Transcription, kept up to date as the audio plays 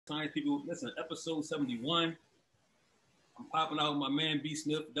Science people. Listen, episode 71. I'm popping out with my man B.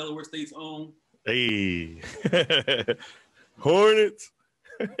 Smith, Delaware State's own. Hey. Hornets.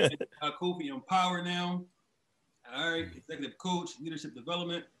 Kofi Empower now. All right, executive coach, leadership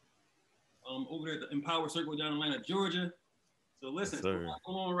development. Over there at the Empower Circle down in Atlanta, Georgia. So listen, Yes, what's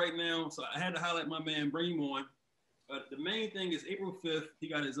going on right now? So I had to highlight my man, bring him on. But the main thing is April 5th, he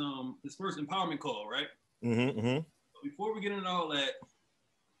got his first empowerment call, right? But before we get into all that,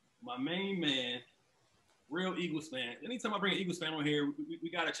 my main man, real Eagles fan. Anytime I bring an Eagles fan on here, we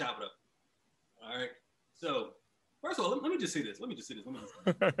gotta chop it up. All right. So first of all, let me just say this.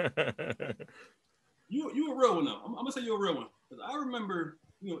 You a real one though. I'm gonna say you're a real one because I remember,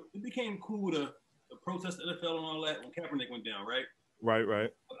 it became cool to protest the NFL and all that when Kaepernick went down, right?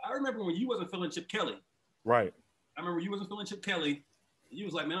 Right. But I remember when you wasn't feeling Chip Kelly. Right. I remember you wasn't feeling Chip Kelly. And you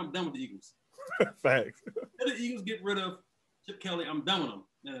was like, man, I'm done with the Eagles. Facts. Let the Eagles get rid of Chip Kelly. I'm done with them.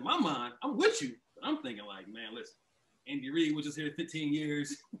 Now in my mind, I'm with you, but I'm thinking like, man, listen, Andy Reid was just here 15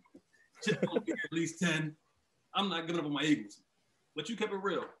 years. Chip gonna be here at least 10. I'm not giving up on my Eagles. But you kept it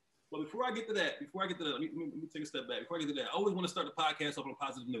real. But before I get to that, let me take a step back. Before I get to that, I always want to start the podcast off on a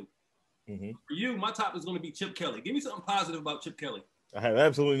positive note. For you, my topic is going to be Chip Kelly. Give me something positive about Chip Kelly. I have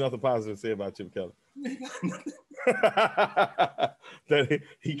absolutely nothing positive to say about Chip Kelly. That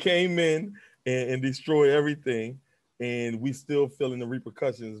he came in and destroyed everything, and we still feeling the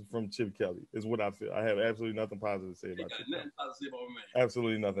repercussions from Chip Kelly, is what I feel. I have absolutely nothing positive to say about Chip Kelly.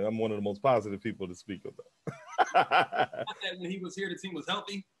 Absolutely nothing. I'm one of the most positive people to speak about. Not that when he was here, the team was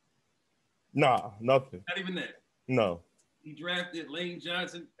healthy. Nah, nothing. Not even that. No. He drafted Lane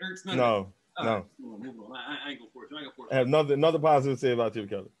Johnson, Ertz. No. Right, move on. I ain't going for it. I have nothing positive to say about Chip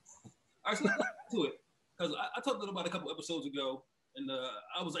Kelly. All right, so let's get to it. Because I talked about it a couple episodes ago, and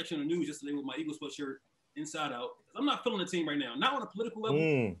I was actually on the news yesterday with my Eagles sweatshirt inside out. I'm not feeling the team right now. Not on a political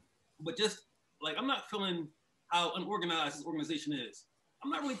level, but just like I'm not feeling how unorganized this organization is. I'm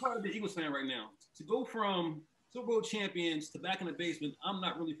not really part of the Eagles fan right now. To go from Super Bowl champions to back in the basement, I'm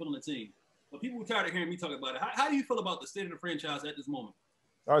not really feeling the team. But people are tired of hearing me talk about it. How do you feel about the state of the franchise at this moment?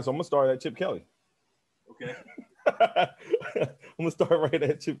 All right, so I'm going to start at Chip Kelly. Okay. I'm going to start right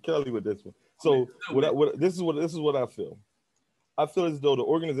at Chip Kelly with this one. So this is what I feel. I feel as though the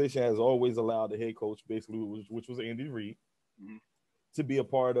organization has always allowed the head coach, basically, which was Andy Reid, to be a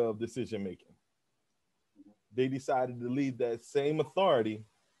part of decision making. They decided to leave that same authority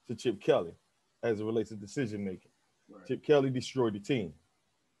to Chip Kelly as it relates to decision making. Right. Chip Kelly destroyed the team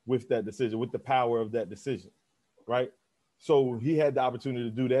with that decision, with the power of that decision, right? So he had the opportunity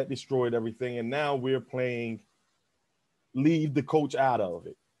to do that, destroyed everything, and now we're playing leave the coach out of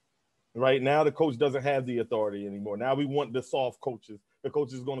it. Right now, the coach doesn't have the authority anymore. Now we want the soft coaches. The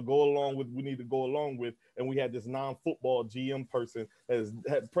coach is going to go along with we need to go along with, and we had this non-football GM person that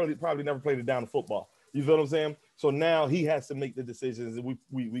had probably never played it down to football. You feel what I'm saying? So now he has to make the decisions. And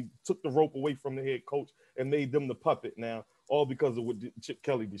we took the rope away from the head coach and made them the puppet now, all because of what Chip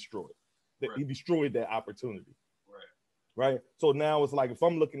Kelly destroyed. That He destroyed that opportunity. Right. So now it's like if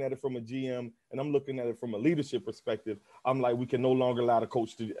I'm looking at it from a GM and I'm looking at it from a leadership perspective, I'm like, we can no longer allow the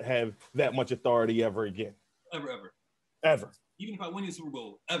coach to have that much authority ever again. Ever. Even if I win the Super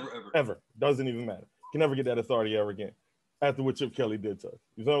Bowl, ever. Doesn't even matter. Can never get that authority ever again after what Chip Kelly did to us.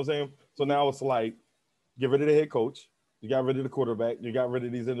 You know what I'm saying? So now it's like, get rid of the head coach. You got rid of the quarterback. You got rid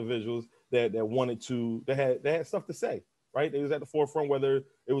of these individuals that wanted to, they had stuff to say, right? They was at the forefront, whether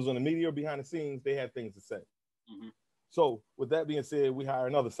it was on the media or behind the scenes, they had things to say. So with that being said, we hire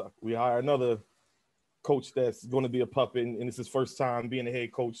another sucker. We hire another coach that's going to be a puppet, and it's his first time being a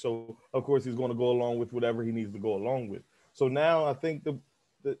head coach. So of course he's going to go along with whatever he needs to go along with. So now I think the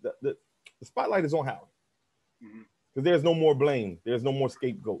spotlight is on Howard because there's no more blame. There's no more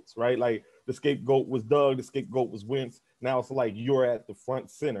scapegoats, right? Like the scapegoat was Doug, the scapegoat was Wentz. Now it's like you're at the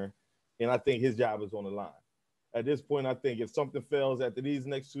front center, and I think his job is on the line. At this point, I think if something fails after these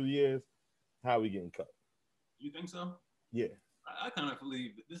next 2 years, how are we getting cut? You think so? Yeah. I kind of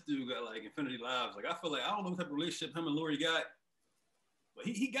believe that this dude got like infinity lives. Like I feel like I don't know what type of relationship him and Lori got, but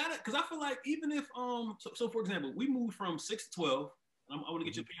he got it because I feel like even if so for example, we moved from 6 to 12. I want to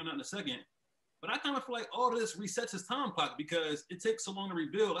get your opinion on that in a second, but I kind of feel like all this resets his time clock because it takes so long to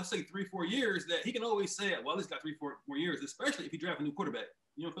rebuild. I say 3-4 years that he can always say, well, he's got 3-4 more years, especially if he draft a new quarterback.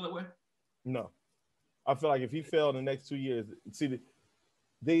 You don't feel that way? No, I feel like if he failed in the next 2 years, see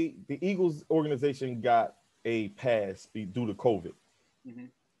the Eagles organization got a pass due to COVID.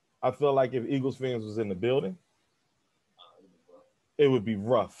 I feel like if Eagles fans was in the building, it would be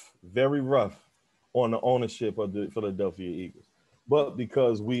rough, very rough on the ownership of the Philadelphia Eagles. But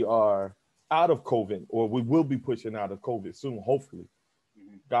because we are out of COVID, or we will be pushing out of COVID soon, hopefully,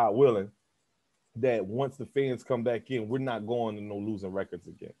 God willing, that once the fans come back in, we're not going to no losing records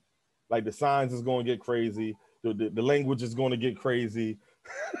again. Like the signs is going to get crazy. The language is going to get crazy.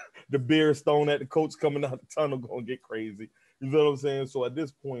 The beer thrown at the coach coming out the tunnel going to get crazy. You know what I'm saying? So at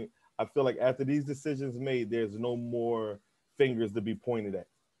this point, I feel like after these decisions made, there's no more fingers to be pointed at.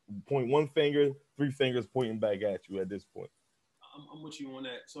 Point one finger, three fingers pointing back at you at this point. I'm with you on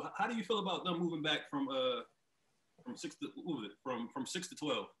that. So how do you feel about them moving back from 6 to what was it? From 6 to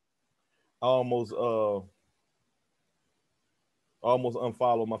 12? Almost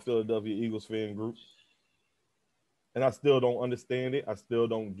unfollow my Philadelphia Eagles fan group. And I still don't understand it. I still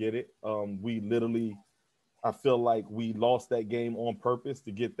don't get it. I feel like we lost that game on purpose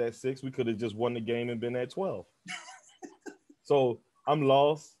to get that 6. We could have just won the game and been at 12. So I'm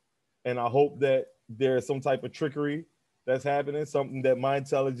lost, and I hope that there's some type of trickery that's happening, something that my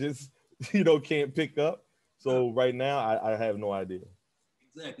intelligence, can't pick up. So right now, I have no idea.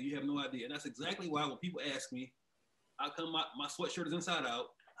 Exactly. You have no idea. And that's exactly why when people ask me, how come my sweatshirt is inside out?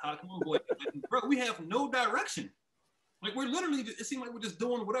 How come I'm like, bro, we have no direction. Like we're literally, it seems like we're just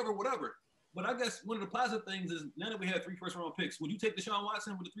doing whatever. But I guess one of the positive things is now that we have 3 first-round picks, would you take Deshaun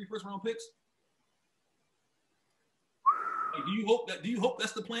Watson with the 3 first-round picks? Like, do you hope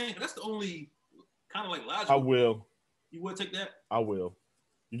that's the plan? That's the only kind of like logical. I will. You would take that? I will.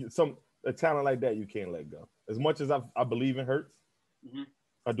 A talent like that you can't let go. As much as I believe in Hurts,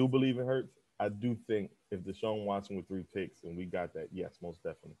 I do believe in Hurts. I do think if Deshaun Watson with 3 picks and we got that, yes, most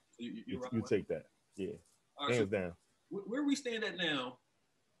definitely. So you take that. Yeah. Right, hands down. Where we stand at now,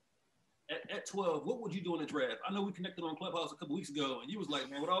 at 12, what would you do in the draft? I know we connected on Clubhouse a couple weeks ago, and you was like,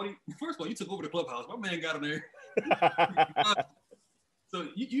 man, with all these, first of all, you took over the Clubhouse. My man got in there. So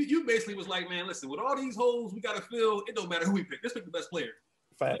you basically was like, man, listen, with all these holes we got to fill, it don't matter who we pick. Let's pick the best player.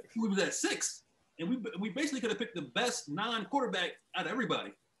 Facts. We was at 6, and we basically could have picked the best non-quarterback out of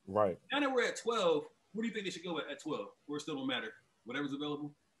everybody. Right. Now that we're at 12, where do you think they should go at 12? Where it still don't matter? Whatever's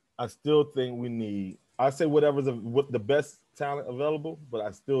available? I still think we need, I say whatever's the best talent available, but I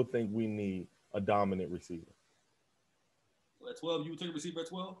still think we need a dominant receiver. So at 12, you would take a receiver at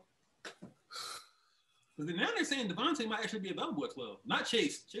 12? Because now they're saying Devontae might actually be available at 12. Not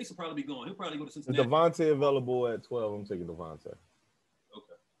Chase. Chase will probably be going. He'll probably go to Cincinnati. If Devontae available at 12, I'm taking Devontae.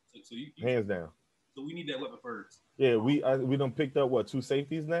 Okay. So you hands down. So we need that weapon first. Yeah, we done picked up 2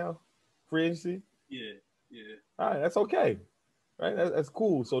 safeties now, free agency. Yeah. All right, that's okay. Right, that's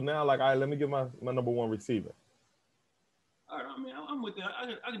cool. So now, all right, let me get my number 1 receiver. All right, I mean, I'm with that.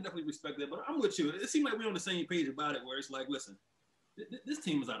 I can definitely respect that, but I'm with you. It seems like we're on the same page about it, where it's like, listen, this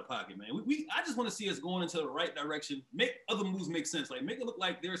team is out of pocket, man. I just want to see us going into the right direction, make other moves make sense, like make it look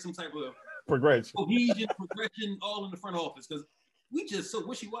like there's some type of progression, all in the front office, because we just so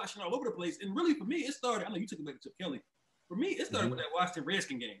wishy-washy all over the place. And really, for me, it started. I know you took it back to Chip Kelly. For me, it started with that Washington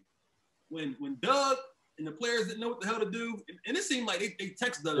Redskin game when Doug and the players didn't know what the hell to do, and it seemed like they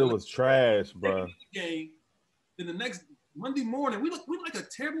texted Doug. It was trash, bro. Game. Then the next Monday morning, we look like a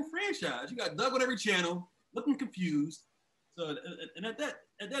terrible franchise. You got Doug on every channel, looking confused. So, and at that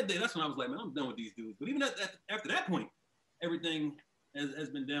day, that's when I was like, man, I'm done with these dudes. But even after that point, everything has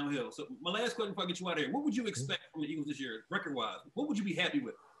been downhill. So my last question before I get you out of here, what would you expect from the Eagles this year, record-wise? What would you be happy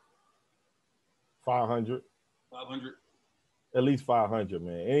with? 500. 500? At least 500,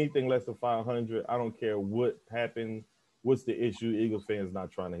 man. Anything less than 500, I don't care what happened. What's the issue? Eagles fans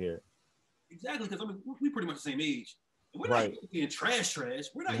not trying to hear it. Exactly, because we pretty much the same age. We're right. not being trash.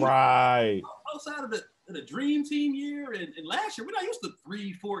 We're not right. Outside of the dream team year and last year, we're not used to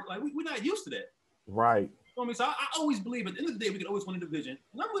 3, 4. Like we're not used to that. Right. You know what I mean? So I always believe at the end of the day we can always win a division.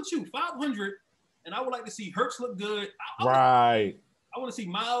 And I'm with you, 500. And I would like to see Hurts look good. Right. I want to see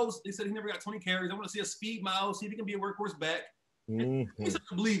Miles. They said he never got 20 carries. I want to see a speed Miles, see if he can be a workhorse back. We start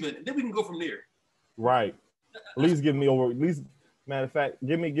to believe it, and then we can go from there. Right. At least give me over. At least, matter of fact,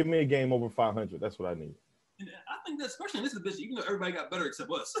 give me a game over 500. That's what I need. And I think that, especially in this division, even though everybody got better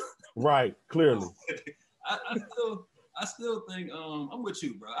except us. Right. Clearly. I still think I'm with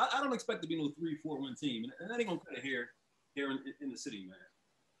you, bro. I don't expect to be no 3-4 win team, and that ain't gonna cut it here in the city, man.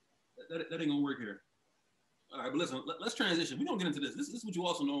 That ain't gonna work here. All right, but listen, let's transition. We're gonna get into this. This is what you're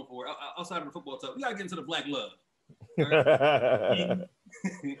also known for outside of the football talk. We gotta get into the black love. Right?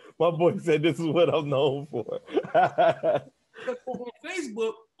 My boy said this is what I'm known for. On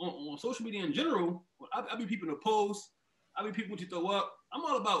Facebook, on social media in general, I be people to post. I be people to throw up. I'm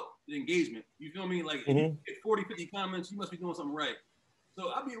all about the engagement. You feel me? Like, if you get 40, 50 comments, you must be doing something right. So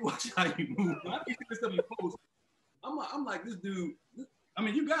I be watching how you move. I be seeing stuff you post. I'm like, this dude. I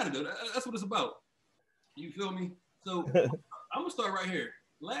mean, you got it, though. That's what it's about. You feel me? So I'm gonna start right here.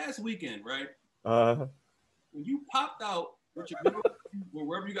 Last weekend, right? When you popped out with your girl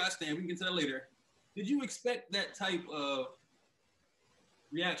wherever you guys stand, we can get to that later. Did you expect that type of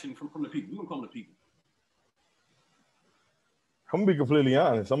reaction from the people? We gonna call them the people. I'm gonna be completely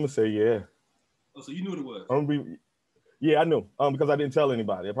honest. I'm gonna say yeah. Oh, so you knew what it was? Yeah, I knew. Because I didn't tell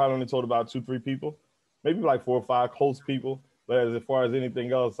anybody. I probably only told about 2-3 people, maybe like 4 or 5 close people. But as far as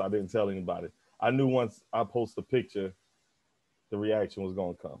anything else, I didn't tell anybody. I knew once I post a picture, the reaction was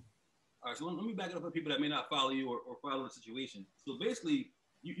gonna come. All right, so let me back it up for people that may not follow you or follow the situation. So basically,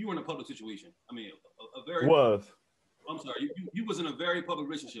 you were in a public situation. I mean, a very I'm sorry, you was in a very public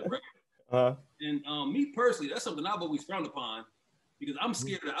relationship, right? And me personally, that's something I've always frowned upon because I'm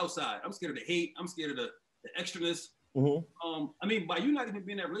scared of the outside. I'm scared of the hate. I'm scared of the extraness. I mean, by you not even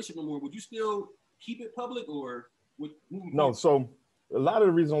being in that relationship no more, would you still keep it public or would no? So a lot of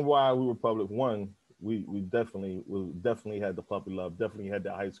the reason why we were public, one, we definitely had the puppy love, definitely had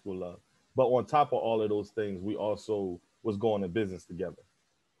the high school love. But on top of all of those things, we also was going to business together.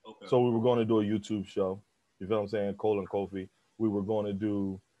 Okay. So we were going to do a YouTube show. You feel what I'm saying? Cole and Kofi. We were going to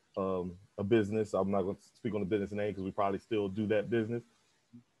do a business. I'm not going to speak on the business name because we probably still do that business.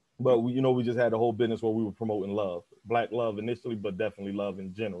 But we just had the whole business where we were promoting love, Black love initially, but definitely love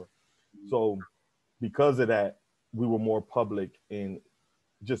in general. So because of that, we were more public and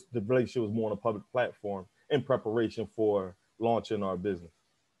just the relationship was more on a public platform in preparation for launching our business.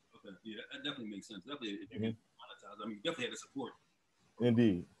 Okay, yeah, that definitely makes sense. Definitely, if you can monetize, I mean, you definitely had the support.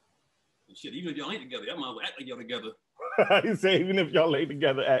 Indeed. And shit, even if y'all ain't together, y'all might act like y'all together. You say even if y'all ain't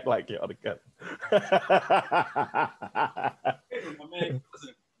together, act like y'all together. Man,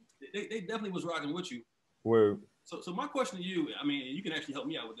 listen, they definitely was rocking with you. Word. So my question to you, I mean, you can actually help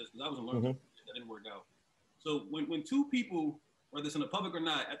me out with this because I was in learning that didn't work out. So when two people, whether it's in the public or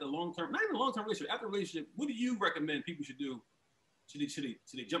not, at the long-term, not even a long-term relationship, after a relationship, what do you recommend people should do? Should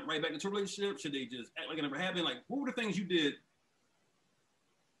they jump right back into a relationship? Should they just act like it never happened? Like, what were the things you did?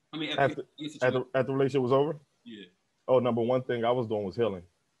 I mean, after the relationship was over? Yeah. Oh, number one thing I was doing was healing.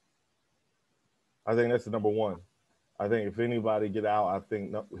 I think that's the number one. I think if anybody get out, I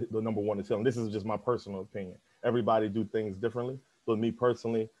think the number one is healing. This is just my personal opinion. Everybody do things differently. But me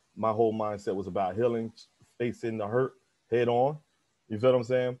personally, my whole mindset was about healing, facing the hurt head on. You feel what I'm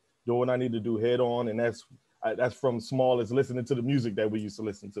saying? Do what I need to do head on. And that's from small as listening to the music that we used to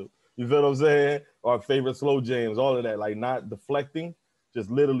listen to. You feel what I'm saying? Our favorite slow jams, all of that. Like not deflecting, just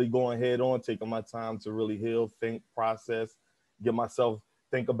literally going head on, taking my time to really heal, think, process,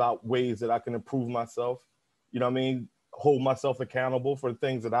 think about ways that I can improve myself. You know what I mean? Hold myself accountable for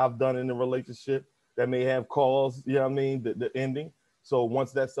things that I've done in the relationship that may have caused, you know what I mean, the ending. So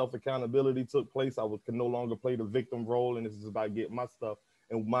once that self-accountability took place, I could no longer play the victim role, and this is about getting my stuff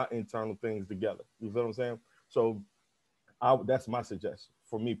and my internal things together. You feel what I'm saying? So that's my suggestion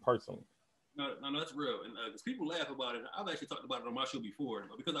for me personally. No, that's real. And because people laugh about it. I've actually talked about it on my show before.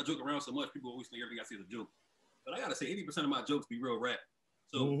 But because I joke around so much, people always think everything I say is a joke. But I got to say, 80% of my jokes be real rap.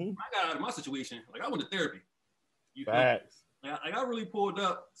 So when I got out of my situation, like I went to therapy. You feel Facts. me? Like I really pulled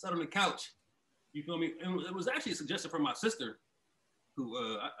up, sat on the couch. You feel me? And it was actually a suggestion from my sister, who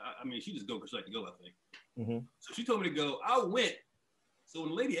I mean, she just go because she like to go, I think. So she told me to go. I went. So when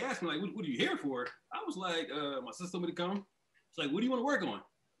the lady asked me, like, what are you here for? I was like, my sister told me to come. She's like, what do you want to work on?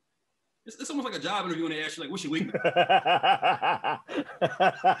 It's almost like a job interview when they ask you, like, what's your weakness?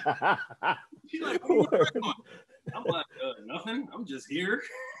 She's like, what do you want to work on? I'm like, nothing. I'm just here.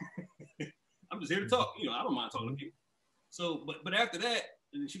 I'm just here to talk. You know, I don't mind talking to people. So, but after that,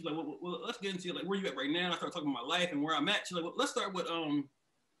 and she's like, well, let's get into like where you at right now. I started talking about my life and where I'm at. She's like, well, let's start with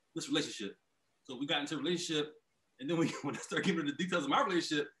this relationship. So we got into a relationship, and then when I started giving her the details of my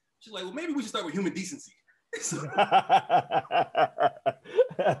relationship, she's like, well, maybe we should start with human decency. So,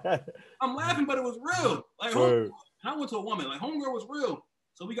 I'm laughing, but it was real. Like, and I went to a woman. Like, homegirl was real.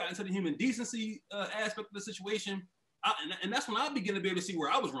 So we got into the human decency aspect of the situation, and that's when I began to be able to see where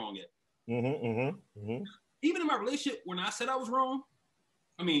I was wrong at. Even in my relationship, when I said I was wrong,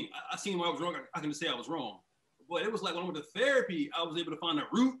 I mean, I seen where I was wrong. I can just say I was wrong. But it was like when I went to therapy, I was able to find the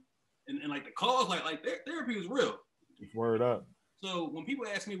root and like the cause. Like therapy was real. Word up. So when people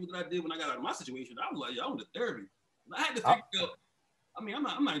ask me what did I did when I got out of my situation, I was like, yeah, I went to therapy. And I had to figure out. I mean, I'm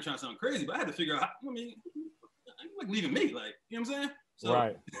not even trying to sound crazy, but I had to figure out. I mean, you're like leaving me, like, you know what I'm saying? So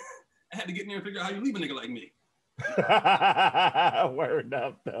I had to get in there and figure out how you leave a nigga like me. Word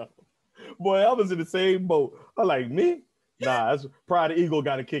up, though. Boy, I was in the same boat. I'm like, me? Nah, that's pride and ego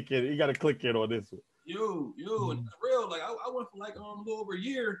got to kick in. You got to click in on this one. Yo, and it's real. Like I went for like a little over a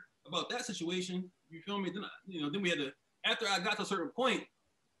year about that situation. You feel me? Then then we had to. After I got to a certain point,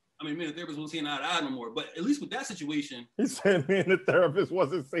 I mean, me and the therapist wasn't seeing eye to eye no more. But at least with that situation, he said me and the therapist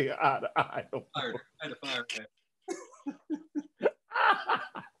wasn't seeing eye to eye no more. I had to fire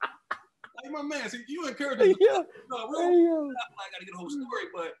my man, see, you encourage Yeah. no, real. I got to get a whole story,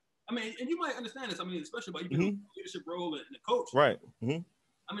 but I mean, and you might understand this. I mean, especially about you being in a leadership role and a coach. Right. I mean,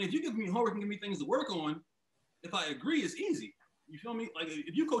 if you give me homework and give me things to work on, if I agree, it's easy. You feel me? Like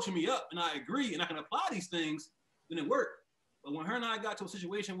if you coaching me up and I agree and I can apply these things, then it worked. But when her and I got to a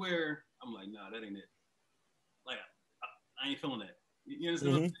situation where I'm like, nah, that ain't it. Like I ain't feeling that. You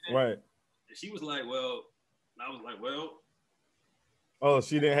understand what I'm saying? Right. And she was like, well, and I was like, well. Oh,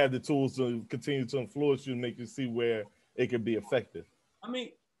 she didn't have the tools to continue to influence you and make you see where it could be effective. I mean,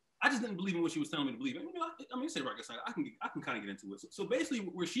 I just didn't believe in what she was telling me to believe in. You know, I mean, say rocket science. I can kind of get into it. So basically,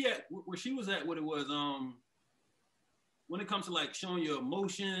 where she was at, what it was, when it comes to like showing your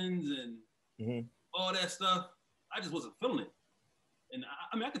emotions and all that stuff, I just wasn't feeling it. And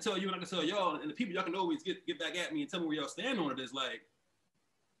I mean, I could tell you and I can tell y'all, and the people y'all can always get back at me and tell me where y'all stand on it. Is like,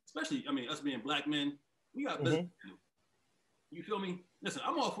 especially, I mean, us being black men, we got business to do. You feel me? Listen,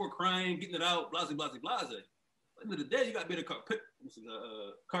 I'm all for crying, getting it out, blase, blase, blase. At the end of the day, you got to be able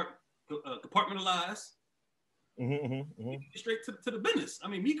to compartmentalize. Straight to the business. I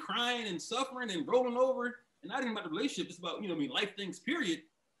mean, me crying and suffering and rolling over, and not even about the relationship, it's about, life things, period.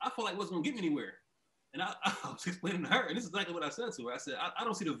 I felt like it wasn't going to get me anywhere. And I was explaining to her, and this is exactly what I said to her. I said, I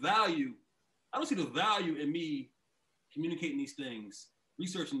don't see the value. I don't see the value in me communicating these things,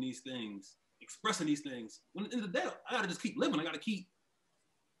 researching these things, expressing these things. When at the end of the day, I got to just keep living. I got to keep.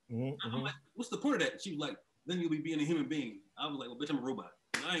 I'm like, what's the point of that? She was like, then you'll be being a human being. I was like, well, bitch, I'm a robot.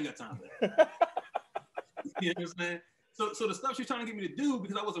 I ain't got time for that. You know what I'm saying? So the stuff she's trying to get me to do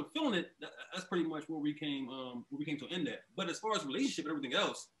because I wasn't feeling it, that's pretty much where we came to an end at. But as far as relationship and everything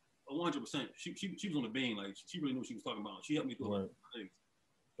else, 100%, she was on the beam. Like she really knew what she was talking about. She helped me through a lot of things.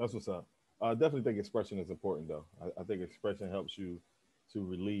 That's what's up. I definitely think expression is important, though. I think expression helps you to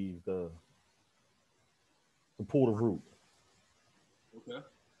relieve to pull the root. Okay.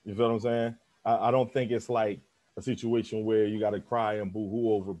 You feel what I'm saying? I don't think it's like a situation where you got to cry and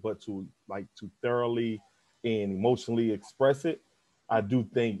boo-hoo over, but to thoroughly and emotionally express it. I do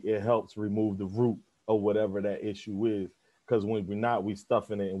think it helps remove the root of whatever that issue is. Because when we're not, we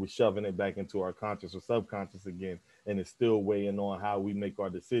stuffing it and we're shoving it back into our conscious or subconscious again, and it's still weighing on how we make our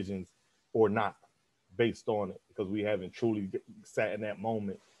decisions or not based on it because we haven't truly sat in that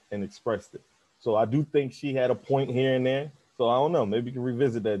moment and expressed it. So I do think she had a point here and there. So I don't know. Maybe you can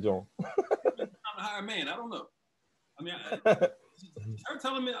revisit that, John. I'm a higher man. I don't know. I mean, her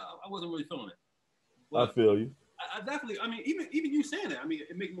telling me I wasn't really feeling it. But I feel you. I definitely. I mean, even you saying that, I mean,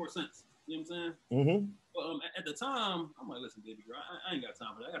 it makes more sense. You know what I'm saying? But at the time, I'm like, listen, baby girl, I ain't got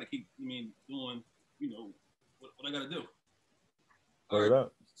time for that. I got to keep, doing, what I got to do. All right.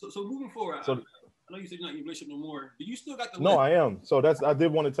 So moving forward, I know you said you're not in a relationship no more. Do you still got the list? No, I am. So I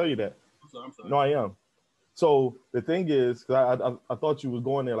did want to tell you that. I'm sorry. No, I am. So the thing is, because I thought you was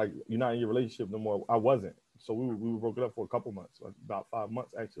going there like you're not in your relationship no more. I wasn't. So we broke it up for a couple months, like about 5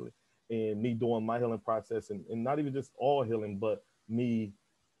 months actually. And me doing my healing process and not even just all healing, but me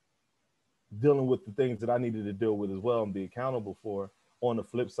dealing with the things that I needed to deal with as well and be accountable for. On the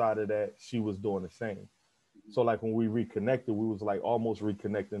flip side of that, she was doing the same. So like when we reconnected, we was like almost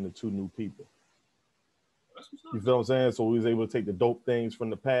reconnecting the two new people. You feel what I'm saying? So we was able to take the dope things from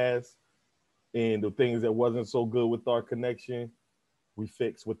the past and the things that wasn't so good with our connection, we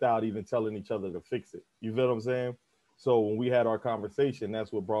fixed without even telling each other to fix it. You feel what I'm saying? So when we had our conversation,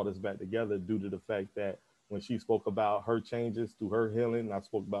 that's what brought us back together due to the fact that when she spoke about her changes through her healing, I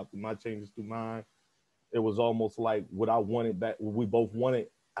spoke about my changes through mine. It was almost like what I wanted back, what we both wanted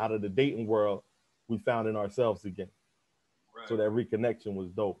out of the dating world, we found in ourselves again. Right. So that reconnection was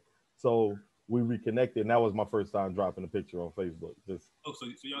dope. So we reconnected, and that was my first time dropping a picture on Facebook. So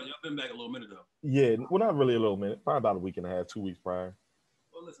y'all been back a little minute though? Yeah, well, not really a little minute, probably about a week and a half, 2 weeks prior.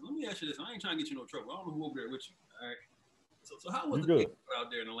 Well, listen, let me ask you this. I ain't trying to get you no trouble. I don't know who over there with you. All right. So how was the dating out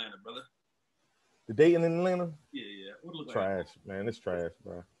there in Atlanta, brother? The dating in Atlanta? Yeah. What it look trash, like? Man. It's trash,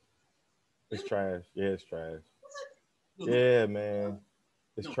 bro. It's trash. Yeah, it's trash. Yeah, man.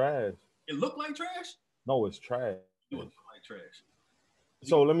 It's trash. It looked like trash? No, it's trash. It looked like trash.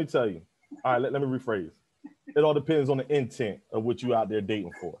 So let me tell you. All right, let me rephrase. It all depends on the intent of what you out there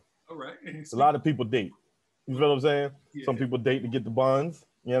dating for. All right. A lot of people date. You feel what I'm saying? Yeah. Some people date to get the buns.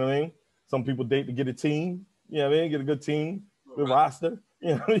 You know what I mean? Some people date to get a team. You know what I mean? Get a good team, good roster.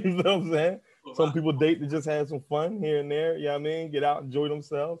 You know what I'm saying? Some people date to just have some fun here and there. You know what I mean? Get out, enjoy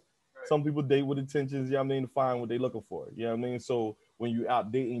themselves. Right. Some people date with intentions, you know what I mean, to find what they're looking for. You know what I mean? So when you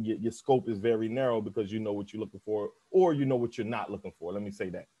out dating, your scope is very narrow because you know what you're looking for or you know what you're not looking for. Let me say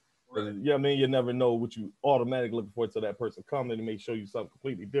that. Right. You know what I mean? You never know what you automatically looking for until that person comes and they may show you something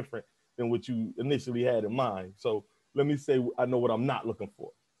completely different than what you initially had in mind. So let me say I know what I'm not looking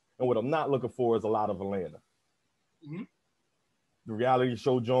for. And what I'm not looking for is a lot of Atlanta. Mm-hmm. The reality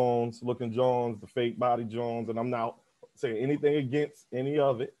show Jones, looking Jones, the fake body Jones, and I'm not saying anything against any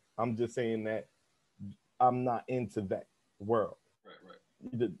of it. I'm just saying that I'm not into that world.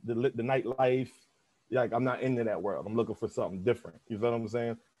 Right. The nightlife, like I'm not into that world. I'm looking for something different. You know what I'm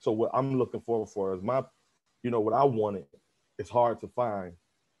saying? So what I'm looking forward for is my, what I wanted. It's hard to find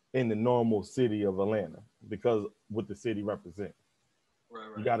in the normal city of Atlanta because what the city represents.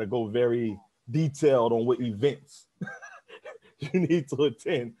 Right. You got to go very detailed on what events you need to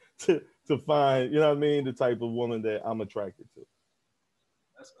attend to find, the type of woman that I'm attracted to.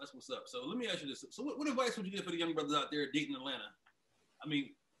 That's what's up. So let me ask you this. So what advice would you give for the young brothers out there dating Atlanta? I mean,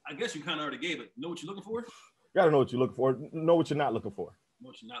 I guess you kind of already gave it. Know what you're looking for? You got to know what you're looking for. Know what you're not looking for. Know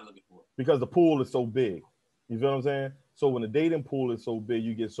what you're not looking for. Because the pool is so big. You feel what I'm saying? So when the dating pool is so big,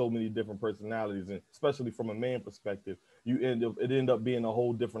 you get so many different personalities, and especially from a man perspective, it end up being a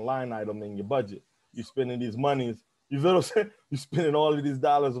whole different line item in your budget. You're spending these monies. You feel what I'm saying? You're spending all of these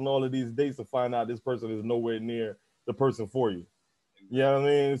dollars on all of these dates to find out this person is nowhere near the person for you. You know what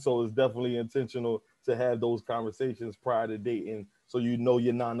I mean? So it's definitely intentional to have those conversations prior to dating, so you know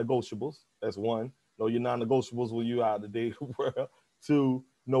your non-negotiables. That's one. Know your non-negotiables when you're out the dating world. Two,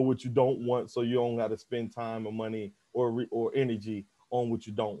 know what you don't want, so you don't got to spend time or money or energy on what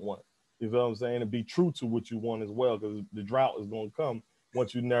you don't want. You feel what I'm saying? And be true to what you want as well, because the drought is going to come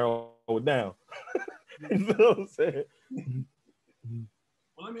once you narrow it down. You feel what I'm saying?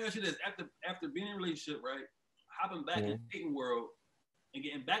 Well, let me ask you this: after being in a relationship, right, hopping back in the dating world and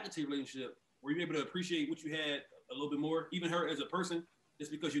getting back into a relationship, were you able to appreciate what you had a little bit more, even her as a person, just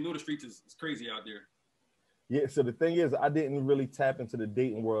because you know the streets is crazy out there? Yeah. So the thing is, I didn't really tap into the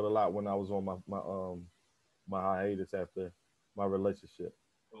dating world a lot when I was on my hiatus after my relationship.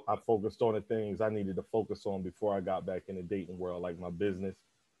 Okay. I focused on the things I needed to focus on before I got back in the dating world, like my business,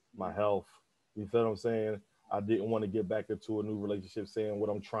 my health. You feel what I'm saying? I didn't want to get back into a new relationship saying what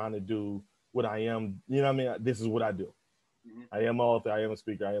I'm trying to do, what I am. You know what I mean? This is what I do. Mm-hmm. I am an author. I am a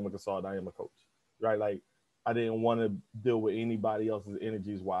speaker. I am a consultant. I am a coach. Right? Like, I didn't want to deal with anybody else's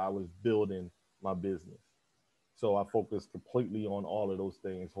energies while I was building my business. So I focused completely on all of those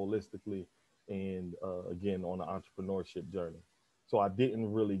things holistically and, again, on the entrepreneurship journey. So I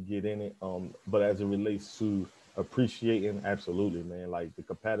didn't really get in it. But as it relates to appreciating, absolutely, man. Like, the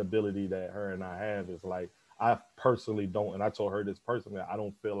compatibility that her and I have is like, I personally don't, and I told her this personally, I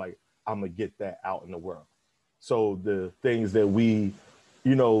don't feel like I'm going to get that out in the world. So the things that we,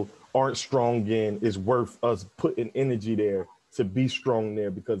 aren't strong in is worth us putting energy there to be strong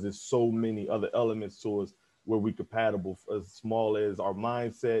there, because there's so many other elements to us where we compatible, as small as our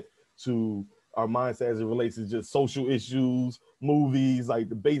mindset to our mindset as it relates to just social issues, movies, like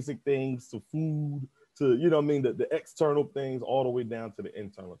the basic things, to food, to, the external things, all the way down to the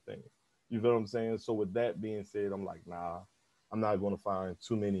internal things. You feel what I'm saying? So with that being said, I'm like, nah, I'm not going to find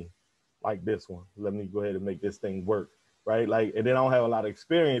too many like this one. Let me go ahead and make this thing work, right? Like, and then I don't have a lot of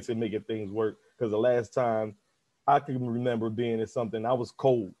experience in making things work, because the last time I can remember being in something, I was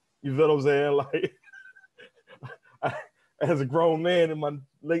cold. You feel what I'm saying? Like, as a grown man in my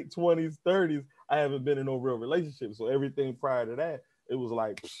late 20s, 30s, I haven't been in no real relationship. So everything prior to that, it was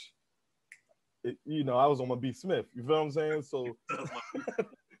like, I was on my B. Smith. You feel what I'm saying? So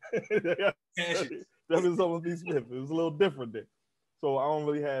that was on my B. Smith. It was a little different then. So I don't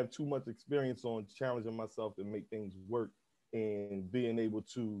really have too much experience on challenging myself to make things work and being able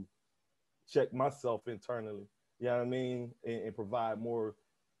to check myself internally, you know what I mean? And provide more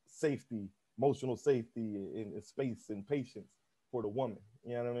safety, emotional safety and space and patience for the woman,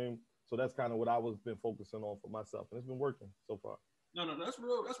 you know what I mean? So that's kind of what I was been focusing on for myself, and it's been working so far. No, that's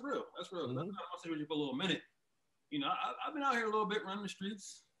real. Mm-hmm. I'll stay with you for a little minute. I've been out here a little bit, running the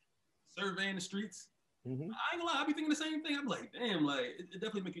streets, surveying the streets. Mm-hmm. I ain't gonna lie, I be thinking the same thing. I'm like, damn, like it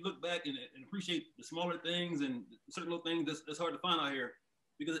definitely make you look back and appreciate the smaller things and certain little things that's hard to find out here.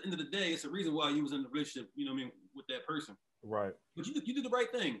 Because at the end of the day, it's the reason why you was in the relationship, with that person. Right. But you did the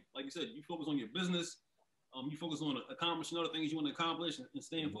right thing. Like you said, you focus on your business. You focus on accomplishing other things you want to accomplish and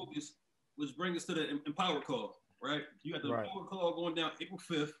staying focused, which brings us to the Empower Call, right? You got the Empower Call going down April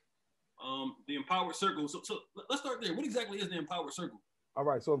 5th. The Empowered Circle. So let's start there. What exactly is the Empowered Circle? All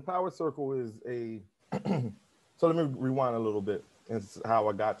right. So Empowered Circle is so let me rewind a little bit and how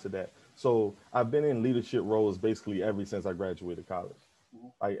I got to that. So I've been in leadership roles basically ever since I graduated college. Mm-hmm.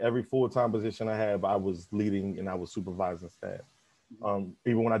 Like every full-time position I have, I was leading and I was supervising staff. Mm-hmm.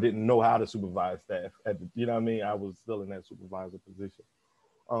 Even when I didn't know how to supervise staff, you know what I mean? I was still in that supervisor position.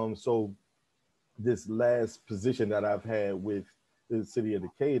 So this last position that I've had with the city of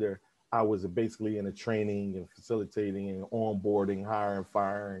Decatur, I was basically in a training and facilitating and onboarding, hiring,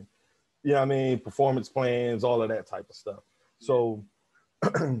 firing, you know what I mean, performance plans, all of that type of stuff. So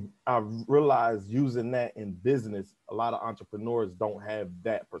I realized using that in business, a lot of entrepreneurs don't have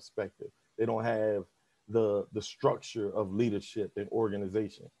that perspective. They don't have the structure of leadership and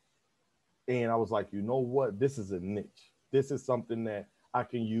organization. And I was like, you know what? This is a niche. This is something that I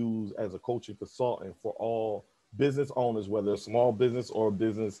can use as a coaching consultant for all business owners, whether it's small business or a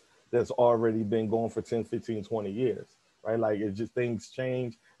business that's already been going for 10, 15, 20 years, right? Like it's just things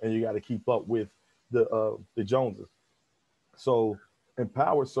change and you got to keep up with the Joneses. So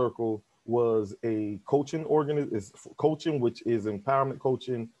Empower Circle was a coaching, which is empowerment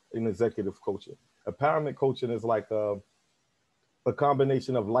coaching and executive coaching. Empowerment coaching is like a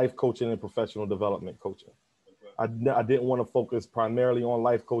combination of life coaching and professional development coaching. I didn't want to focus primarily on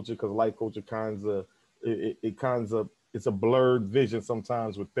life coaching because life coaching it's a blurred vision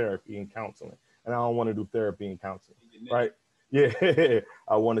sometimes with therapy and counseling, and I don't want to do therapy and counseling, right? Yeah,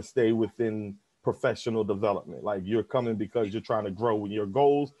 I want to stay within professional development. Like you're coming because you're trying to grow in your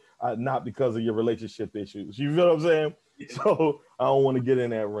goals, not because of your relationship issues. You feel what I'm saying? So I don't want to get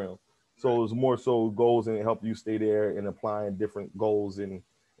in that realm. So it's more so goals and help you stay there and applying different goals and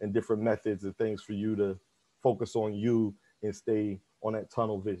different methods and things for you to focus on you and stay on that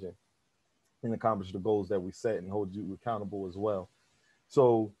tunnel vision and accomplish the goals that we set and hold you accountable as well.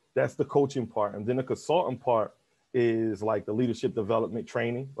 So that's the coaching part. And then the consultant part is like the leadership development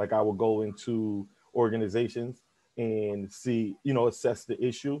training. Like I will go into organizations and see, assess the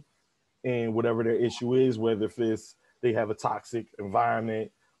issue and whatever their issue is, whether if it's they have a toxic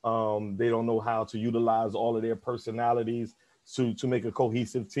environment, they don't know how to utilize all of their personalities to make a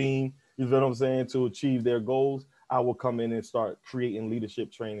cohesive team. You know what I'm saying? To achieve their goals, I will come in and start creating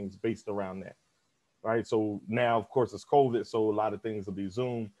leadership trainings based around that. Right. So now, of course, it's COVID, so a lot of things will be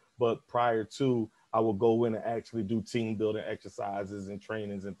Zoom. But prior to, I will go in and actually do team building exercises and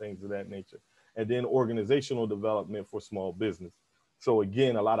trainings and things of that nature. And then organizational development for small business. So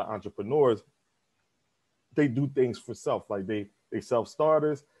again, a lot of entrepreneurs, they do things for self, like they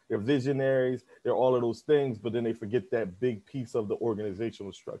self-starters, they're visionaries, they're all of those things, but then they forget that big piece of the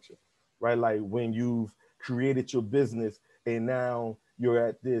organizational structure, right? Like when you've created your business and now you're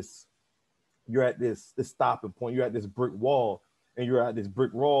at this stopping point, you're at this brick wall, and you're at this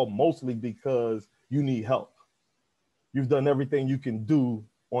brick wall mostly because you need help. You've done everything you can do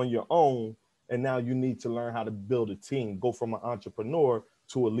on your own, and now you need to learn how to build a team, go from an entrepreneur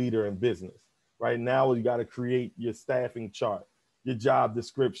to a leader in business. Right now, you got to create your staffing chart, your job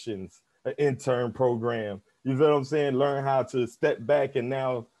descriptions, an intern program. You know what I'm saying? Learn how to step back and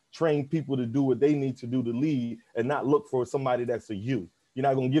now train people to do what they need to do to lead and not look for somebody that's a you. You're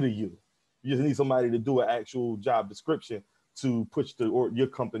not going to get a you. You just need somebody to do an actual job description to push your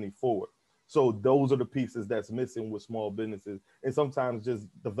company forward. So those are the pieces that's missing with small businesses and sometimes just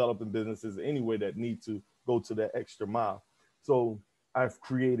developing businesses anyway that need to go to that extra mile. So I've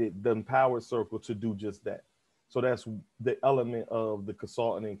created the Empower Circle to do just that. So that's the element of the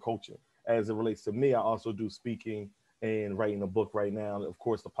consulting and coaching. As it relates to me, I also do speaking and writing a book right now. Of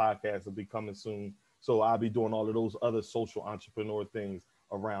course, the podcast will be coming soon. So I'll be doing all of those other social entrepreneur things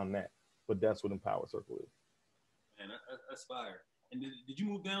around that. But that's what Empower Circle is. Man, that's fire. And did you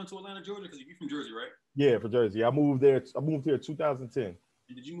move down to Atlanta, Georgia? Because you're from Jersey, right? Yeah, from Jersey. I moved here in 2010. And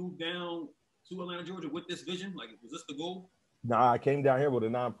did you move down to Atlanta, Georgia with this vision? Like, was this the goal? Nah, I came down here with a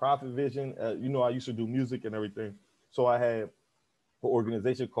nonprofit vision. I used to do music and everything. So I had an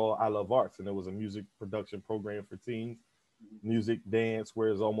organization called I Love Arts, and it was a music production program for teens, music, dance, where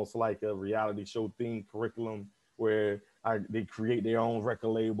it's almost like a reality show themed curriculum where they create their own record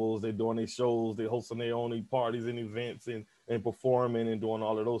labels, they're doing their shows, they're hosting their own parties and events and performing and doing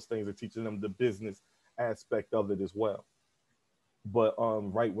all of those things and teaching them the business aspect of it as well. But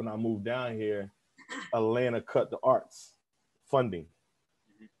right when I moved down here, Atlanta cut the arts funding.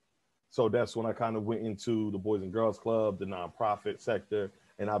 So that's when I kind of went into the Boys and Girls Club, the nonprofit sector,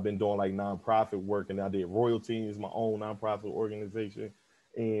 and I've been doing like nonprofit work, and I did Royalties, my own nonprofit organization,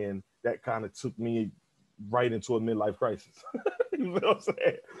 and that kind of took me right into a midlife crisis. You know what I'm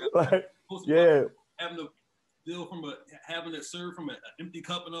saying? Like, yeah. Having to deal having to serve from an empty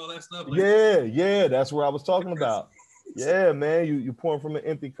cup and all that stuff. Like, yeah, that's what I was talking about. Yeah, man, you pouring from an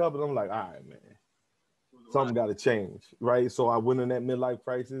empty cup, and I'm like, all right, man, something got to change, right? So I went in that midlife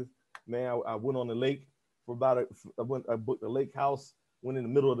crisis. Man, I went on the lake for I booked a lake house, went in the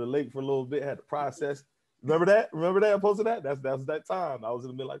middle of the lake for a little bit, had to process. Remember that? I posted that? That's that time. I was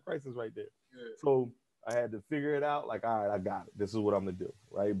in the midlife crisis right there. Yeah. So I had to figure it out. Like, all right, I got it. This is what I'm going to do,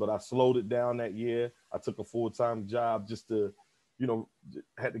 right? But I slowed it down that year. I took a full-time job just to,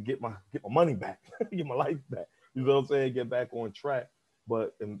 had to get my money back, get my life back. You know what I'm saying? Get back on track.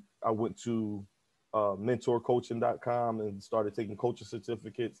 But I went to mentorcoaching.com and started taking coaching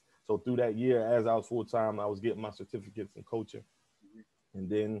certificates. So through that year, as I was full-time, I was getting my certificates in coaching. And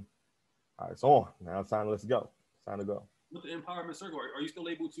then, all right, it's on. Now it's time, let's go. It's time to go. With the empowerment circle, are you still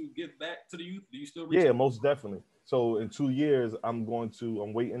able to give back to the youth? Do you still reach out? Most definitely. So in 2 years, I'm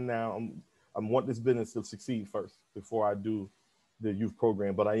waiting now. I want this business to succeed first before I do the youth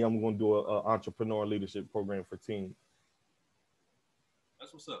program, but I am going to do an entrepreneur leadership program for teens.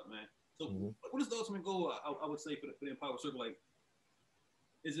 That's what's up, man. So what is the ultimate goal, I would say, for the Empower Circle? Like,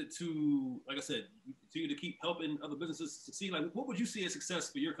 is it to, like I said, to keep helping other businesses succeed? Like, what would you see as success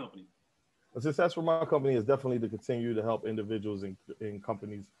for your company? A success for my company is definitely to continue to help individuals and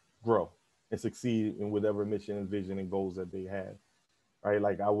companies grow and succeed in whatever mission and vision and goals that they have. Right?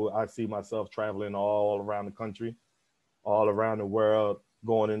 Like I see myself traveling all around the country, all around the world,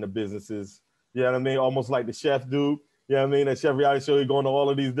 going into businesses. You know what I mean? Almost like the chef dude. You know what I mean? That chef reality show, he going to all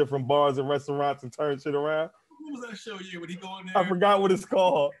of these different bars and restaurants and turn shit around. What was that show when he go in there? I forgot what it's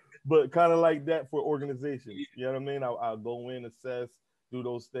called, but kind of like that for organizations. You know what I mean? I'll go in, assess, do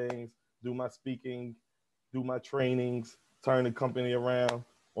those things, do my speaking, do my trainings, turn the company around,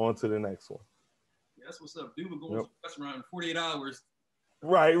 on to the next one. Yeah, that's what's up. Dude, we're going to a restaurant in 48 hours.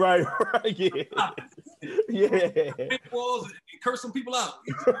 Right. Yeah. Yeah. Walls and curse some people out.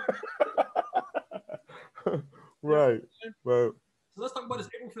 Right. So let's talk about this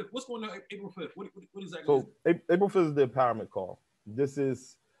April 5th. What's going on April 5th? What is that? So April 5th is the empowerment call. This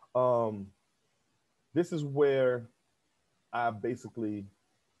is where I basically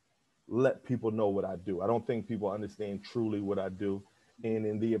let people know what I do. I don't think people understand truly what I do. And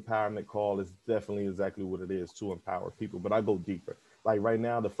in the empowerment call, it's definitely exactly what it is, to empower people. But I go deeper. Like right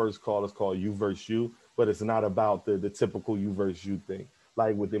now, the first call is called You Versus You, but it's not about the typical you versus you thing.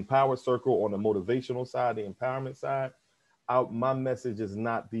 Like with Empower Circle on the motivational side, the empowerment side, my message is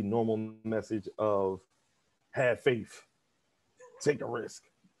not the normal message of have faith, take a risk.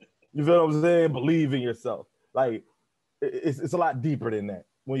 You feel what I'm saying? Believe in yourself. Like it's a lot deeper than that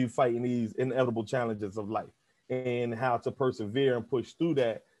when you're fighting these inevitable challenges of life and how to persevere and push through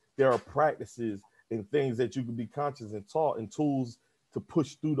that. There are practices and things that you can be conscious and taught and tools to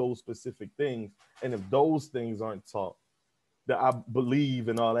push through those specific things. And if those things aren't taught, that I believe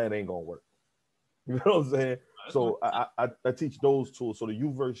and all that ain't gonna work. You know what I'm saying? So I teach those tools. So the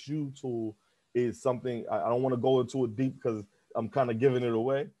You Versus You tool is something I don't want to go into it deep because I'm kind of giving it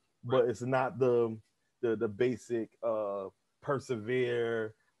away, but it's not the basic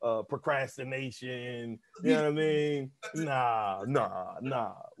persevere, procrastination. You know what I mean? Nah.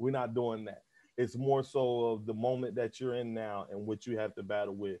 We're not doing that. It's more so of the moment that you're in now and what you have to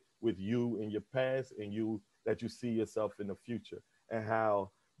battle with you in your past and you that you see yourself in the future, and how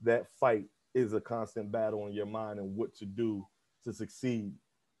that fight is a constant battle in your mind and what to do to succeed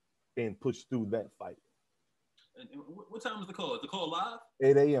and push through that fight. And what time is the call? Is the call live?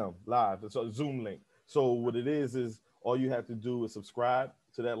 8 a.m. live. It's a Zoom link. So what it is all you have to do is subscribe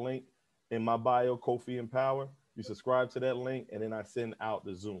to that link in my bio, Kofi Empower. You subscribe to that link, and then I send out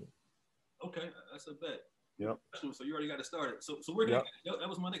the Zoom. Okay, that's a bet. Yep. So you already got it started. So where can that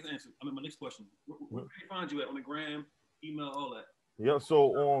was my next answer. My next question. Where can they find you at? On the gram, email, all that? Yeah.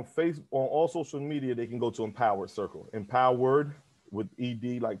 So on Facebook, on all social media, they can go to Empowered Circle. Empowered with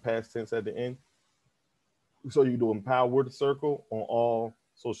ED, like past tense at the end. So you do Empowered Circle on all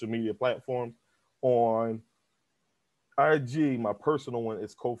social media platforms. On IG, my personal one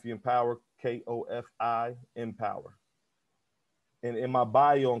is Kofi Empower, Kofi Empower. And in my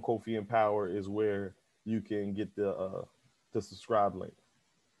bio on Kofi Empower is where you can get the subscribe link.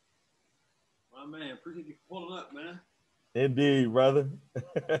 My man, appreciate you pulling up, man. Indeed, brother.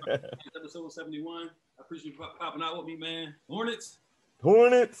 Episode 71. I appreciate you popping out with me, man. Hornets.